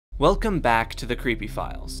Welcome back to the Creepy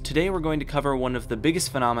Files. Today we're going to cover one of the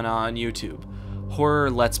biggest phenomena on YouTube,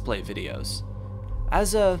 horror Let's Play videos.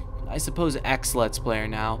 As a, I suppose, ex-Let's Player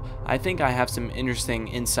now, I think I have some interesting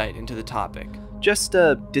insight into the topic. Just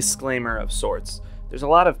a disclaimer of sorts. There's a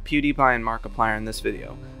lot of PewDiePie and Markiplier in this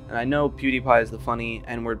video, and I know PewDiePie is the funny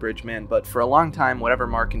N-word bridge man, but for a long time whatever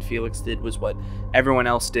Mark and Felix did was what everyone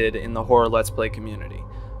else did in the horror Let's Play community.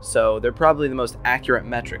 So they're probably the most accurate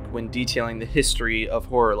metric when detailing the history of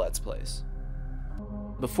horror Let's Plays.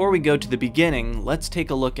 Before we go to the beginning, let's take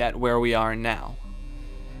a look at where we are now.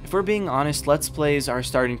 If we're being honest, Let's Plays are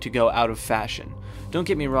starting to go out of fashion. Don't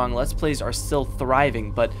get me wrong, Let's Plays are still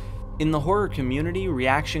thriving, but in the horror community,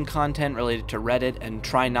 reaction content related to Reddit and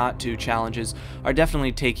try not to challenges are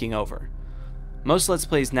definitely taking over. Most Let's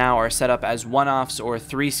Plays now are set up as one-offs or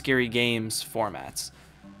 3 scary games formats.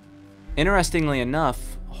 Interestingly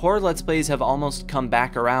enough, horror Let's Plays have almost come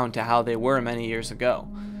back around to how they were many years ago.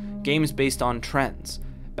 Games based on trends.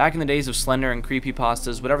 Back in the days of Slender and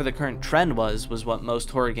creepypastas, whatever the current trend was what most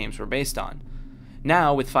horror games were based on.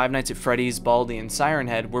 Now, with Five Nights at Freddy's, Baldi, and Siren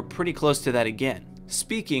Head, we're pretty close to that again.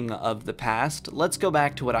 Speaking of the past, let's go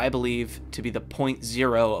back to what I believe to be the point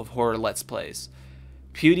zero of horror Let's Plays.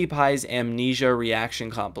 PewDiePie's Amnesia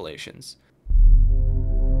reaction compilations.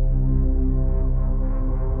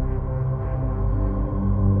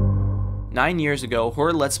 Nine years ago,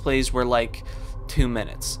 horror Let's Plays were like 2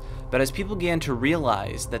 minutes, but as people began to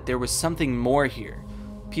realize that there was something more here,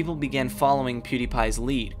 people began following PewDiePie's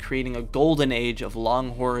lead, creating a golden age of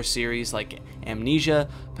long horror series like Amnesia,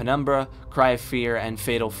 Penumbra, Cry of Fear, and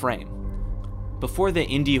Fatal Frame. Before the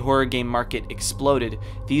indie horror game market exploded,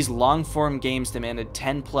 these long-form games demanded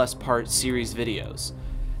 10+ part series videos.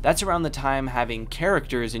 That's around the time having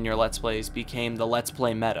characters in your Let's Plays became the Let's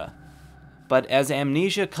Play meta. But as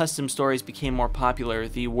Amnesia custom stories became more popular,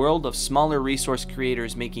 the world of smaller resource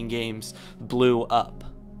creators making games blew up.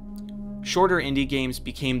 Shorter indie games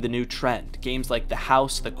became the new trend. Games like The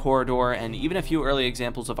House, The Corridor, and even a few early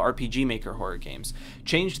examples of RPG Maker horror games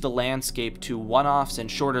changed the landscape to one-offs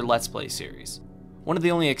and shorter Let's Play series. One of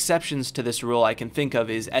the only exceptions to this rule I can think of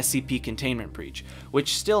is SCP Containment Breach,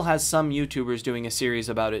 which still has some YouTubers doing a series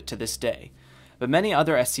about it to this day. But many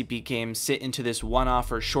other SCP games sit into this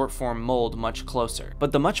one-off or short-form mold much closer.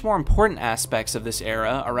 But the much more important aspects of this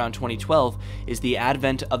era, around 2012, is the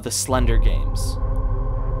advent of the Slender games.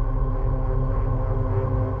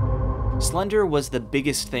 Slender was the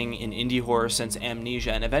biggest thing in indie horror since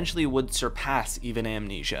Amnesia, and eventually would surpass even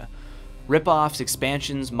Amnesia. Rip-offs,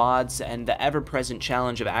 expansions, mods, and the ever-present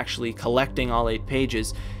challenge of actually collecting all 8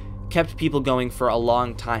 pages kept people going for a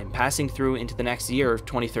long time, passing through into the next year of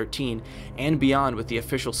 2013 and beyond with the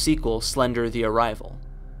official sequel, Slender: The Arrival.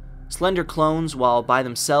 Slender clones, while by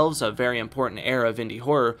themselves a very important era of indie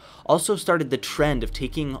horror, also started the trend of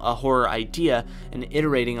taking a horror idea and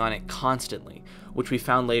iterating on it constantly, which we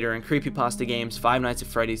found later in creepypasta games, Five Nights at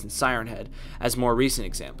Freddy's, and Siren Head as more recent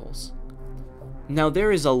examples. Now,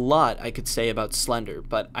 there is a lot I could say about Slender,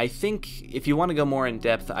 but I think if you want to go more in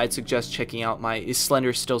depth, I'd suggest checking out my Is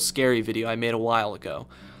Slender Still Scary video I made a while ago.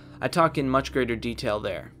 I talk in much greater detail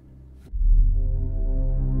there.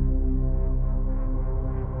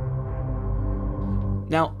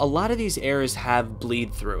 Now, a lot of these eras have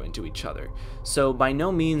bleed through into each other, so by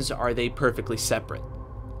no means are they perfectly separate.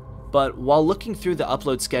 But while looking through the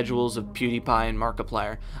upload schedules of PewDiePie and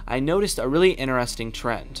Markiplier, I noticed a really interesting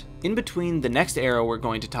trend. In between the next era we're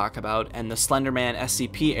going to talk about and the Slenderman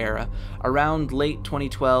SCP era, around late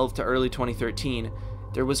 2012 to early 2013,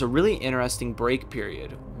 there was a really interesting break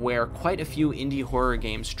period where quite a few indie horror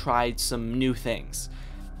games tried some new things.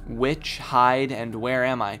 Witch, Hide, and Where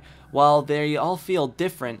Am I? While they all feel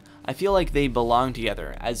different, I feel like they belong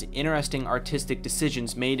together as interesting artistic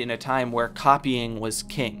decisions made in a time where copying was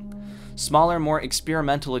king. Smaller, more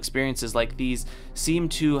experimental experiences like these seem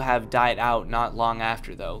to have died out not long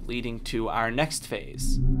after though, leading to our next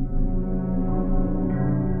phase.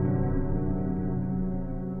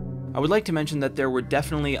 I would like to mention that there were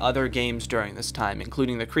definitely other games during this time,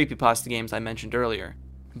 including the creepypasta games I mentioned earlier.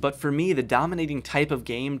 But for me, the dominating type of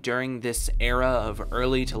game during this era of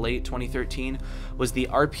early to late 2013 was the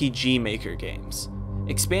RPG Maker games.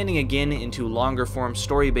 Expanding again into longer-form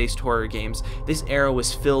story-based horror games, this era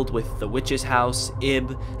was filled with The Witch's House,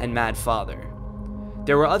 Ib, and Mad Father.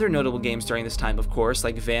 There were other notable games during this time, of course,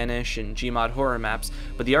 like Vanish and Gmod Horror Maps,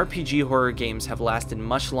 but the RPG horror games have lasted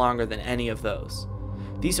much longer than any of those.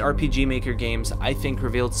 These RPG Maker games, I think,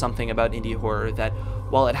 revealed something about indie horror that,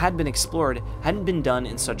 while it had been explored, hadn't been done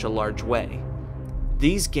in such a large way.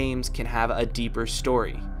 These games can have a deeper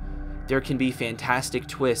story. There can be fantastic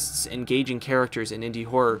twists, engaging characters in indie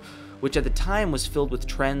horror, which at the time was filled with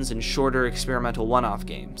trends and shorter experimental one-off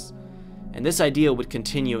games. And this idea would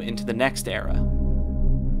continue into the next era.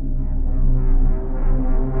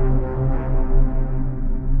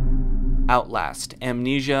 Outlast,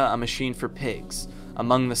 Amnesia, A Machine for Pigs,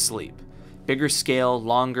 Among the Sleep. Bigger scale,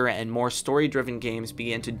 longer, and more story-driven games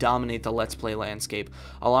began to dominate the Let's Play landscape,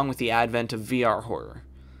 along with the advent of VR horror.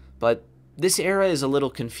 But this era is a little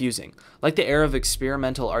confusing. Like the era of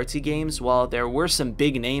experimental artsy games, while there were some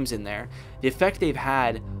big names in there, the effect they've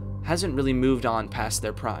had hasn't really moved on past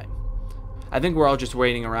their prime. I think we're all just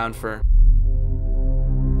waiting around for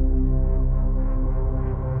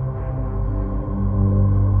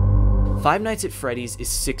Five Nights at Freddy's is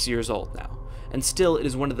 6 years old now, and still it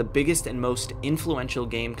is one of the biggest and most influential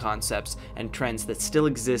game concepts and trends that still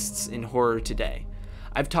exists in horror today.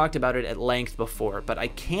 I've talked about it at length before, but I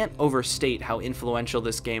can't overstate how influential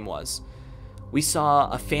this game was. We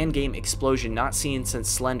saw a fan game explosion not seen since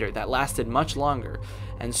Slender that lasted much longer,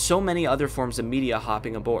 and so many other forms of media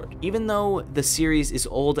hopping aboard. Even though the series is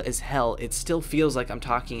old as hell, it still feels like I'm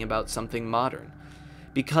talking about something modern,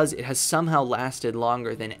 because it has somehow lasted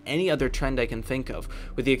longer than any other trend I can think of,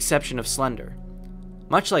 with the exception of Slender.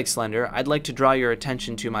 Much like Slender, I'd like to draw your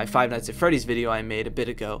attention to my Five Nights at Freddy's video I made a bit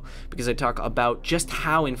ago, because I talk about just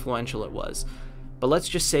how influential it was. But let's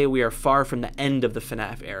just say we are far from the end of the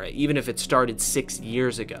FNAF era, even if it started 6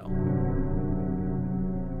 years ago.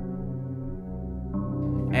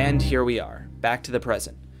 And here we are, back to the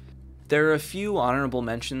present. There are a few honorable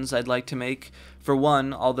mentions I'd like to make. For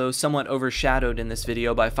one, although somewhat overshadowed in this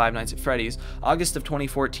video by Five Nights at Freddy's, August of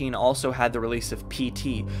 2014 also had the release of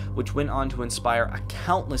PT, which went on to inspire a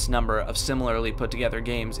countless number of similarly put together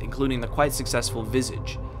games, including the quite successful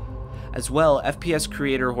Visage. As well, FPS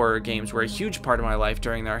creator horror games were a huge part of my life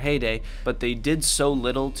during their heyday, but they did so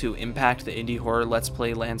little to impact the indie horror Let's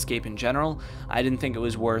Play landscape in general, I didn't think it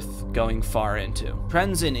was worth going far into.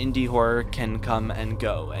 Trends in indie horror can come and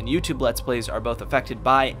go, and YouTube Let's Plays are both affected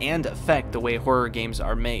by and affect the way horror games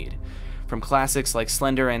are made. From classics like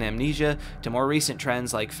Slender and Amnesia, to more recent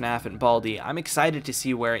trends like FNAF and Baldi, I'm excited to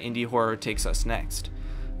see where indie horror takes us next.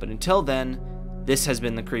 But until then, this has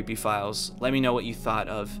been the Creepy Files. Let me know what you thought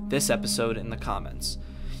of this episode in the comments.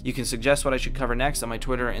 You can suggest what I should cover next on my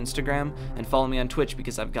Twitter or Instagram, and follow me on Twitch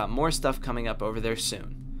because I've got more stuff coming up over there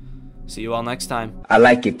soon. See you all next time. I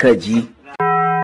like your cut, G.